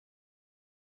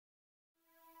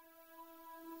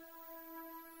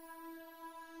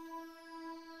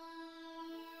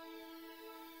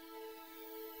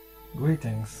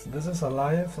Greetings, this is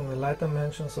Alaje from the light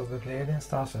dimensions of the Pleiadian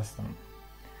star system.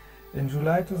 In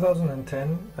July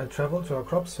 2010 I traveled to a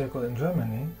crop circle in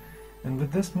Germany, and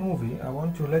with this movie I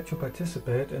want to let you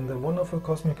participate in the wonderful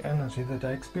cosmic energy that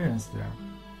I experienced there.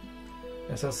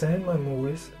 As I say in my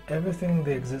movies, everything in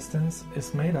the existence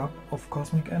is made up of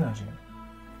cosmic energy.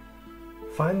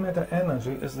 Fine matter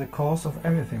energy is the cause of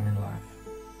everything in life.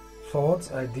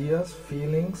 Thoughts, ideas,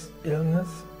 feelings,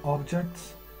 illness,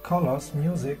 objects, colors,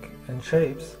 music and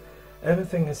shapes,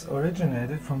 everything is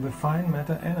originated from the fine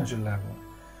matter energy level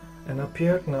and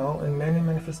appeared now in many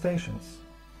manifestations.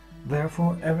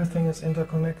 Therefore, everything is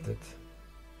interconnected.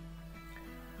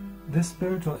 This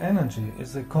spiritual energy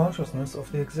is the consciousness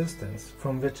of the existence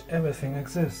from which everything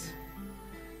exists.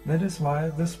 That is why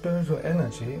this spiritual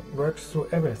energy works through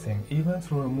everything, even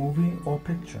through a movie or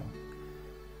picture.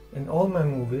 In all my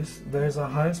movies there is a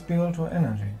high spiritual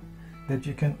energy that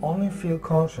you can only feel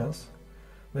conscious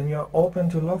when you are open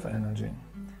to love energy,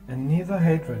 and neither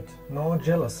hatred nor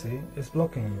jealousy is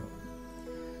blocking you.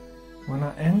 When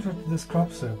I entered this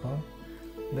crop circle,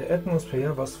 the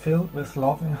atmosphere was filled with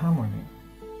love and harmony.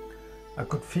 I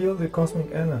could feel the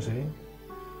cosmic energy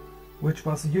which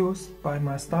was used by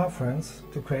my star friends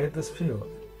to create this field.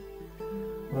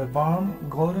 The warm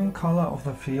golden color of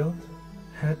the field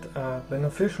had a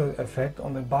beneficial effect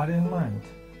on the body and mind,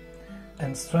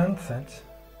 and strengthened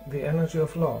the energy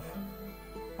of love.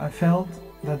 I felt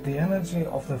that the energy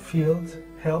of the field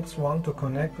helps one to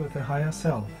connect with the higher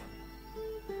self.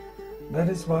 That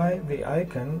is why the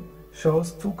icon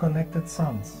shows two connected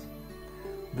suns.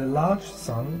 The large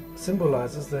sun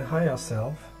symbolizes the higher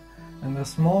self, and the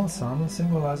small sun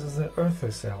symbolizes the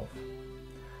earthly self.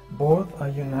 Both are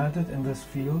united in this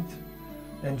field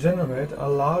and generate a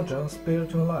larger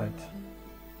spiritual light.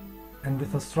 And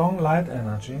with a strong light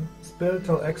energy,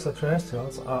 spiritual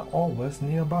extraterrestrials are always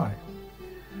nearby.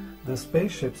 The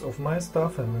spaceships of my star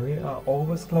family are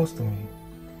always close to me.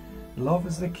 Love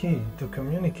is the key to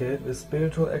communicate with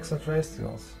spiritual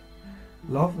extraterrestrials.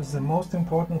 Love is the most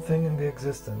important thing in the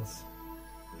existence,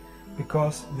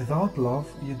 because without love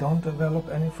you don't develop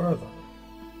any further.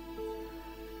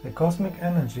 The cosmic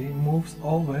energy moves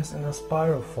always in a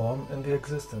spiral form in the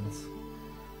existence.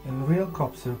 In real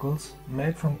crop circles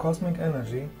made from cosmic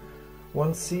energy,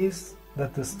 one sees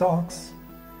that the stalks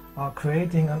are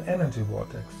creating an energy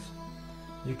vortex.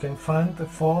 You can find the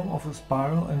form of a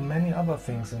spiral in many other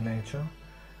things in nature,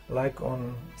 like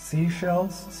on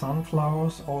seashells,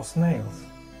 sunflowers or snails.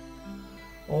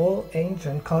 All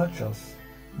ancient cultures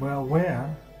were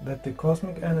aware that the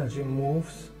cosmic energy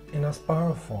moves in a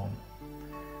spiral form.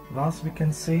 Thus we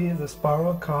can see the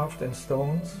spiral carved in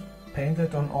stones,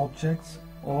 painted on objects,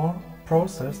 or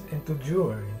processed into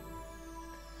jewelry.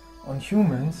 On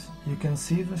humans you can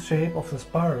see the shape of the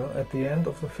spiral at the end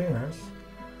of the fingers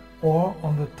or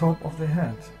on the top of the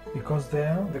head, because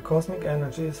there the cosmic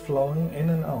energy is flowing in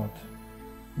and out.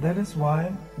 That is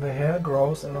why the hair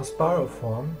grows in a spiral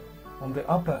form on the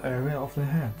upper area of the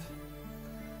head.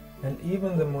 And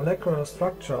even the molecular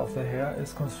structure of the hair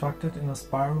is constructed in a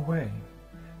spiral way.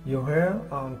 Your hair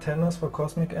are antennas for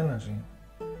cosmic energy.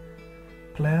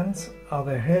 Plants are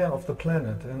the hair of the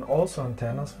planet and also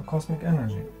antennas for cosmic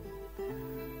energy.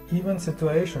 Even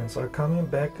situations are coming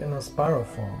back in a spiral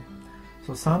form,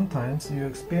 so sometimes you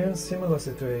experience similar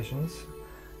situations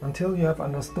until you have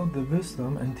understood the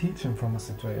wisdom and teaching from a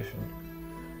situation.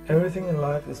 Everything in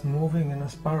life is moving in a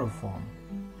spiral form.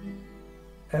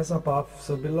 As above,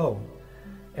 so below.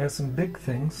 As in big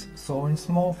things, so in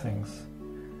small things.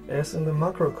 As in the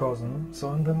macrocosm,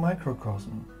 so in the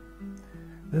microcosm.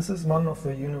 This is one of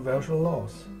the universal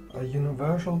laws, a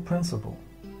universal principle.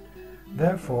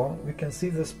 Therefore, we can see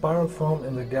the spiral form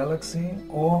in the galaxy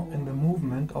or in the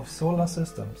movement of solar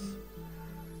systems.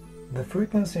 The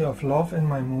frequency of love in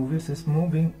my movies is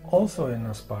moving also in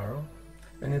a spiral,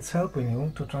 and it's helping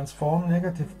you to transform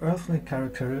negative earthly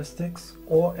characteristics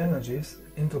or energies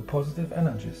into positive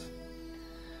energies.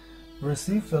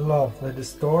 Receive the love that is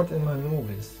stored in my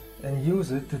movies and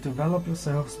use it to develop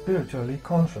yourself spiritually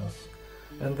conscious,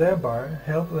 and thereby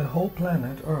help the whole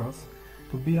planet Earth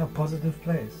to be a positive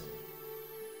place.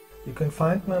 You can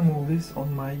find my movies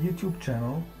on my YouTube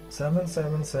channel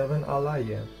 777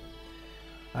 Alaje.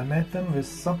 I made them with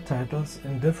subtitles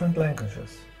in different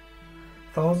languages.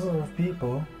 Thousands of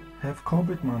people have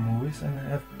copied my movies and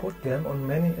have put them on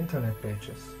many internet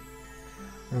pages.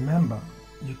 Remember,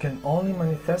 you can only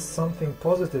manifest something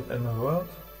positive in the world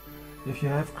if you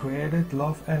have created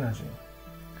love energy.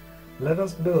 Let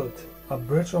us build a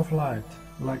bridge of light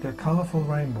like a colorful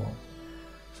rainbow,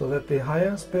 so that the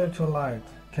higher spiritual light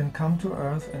can come to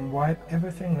earth and wipe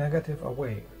everything negative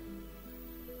away.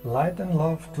 Light and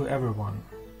love to everyone.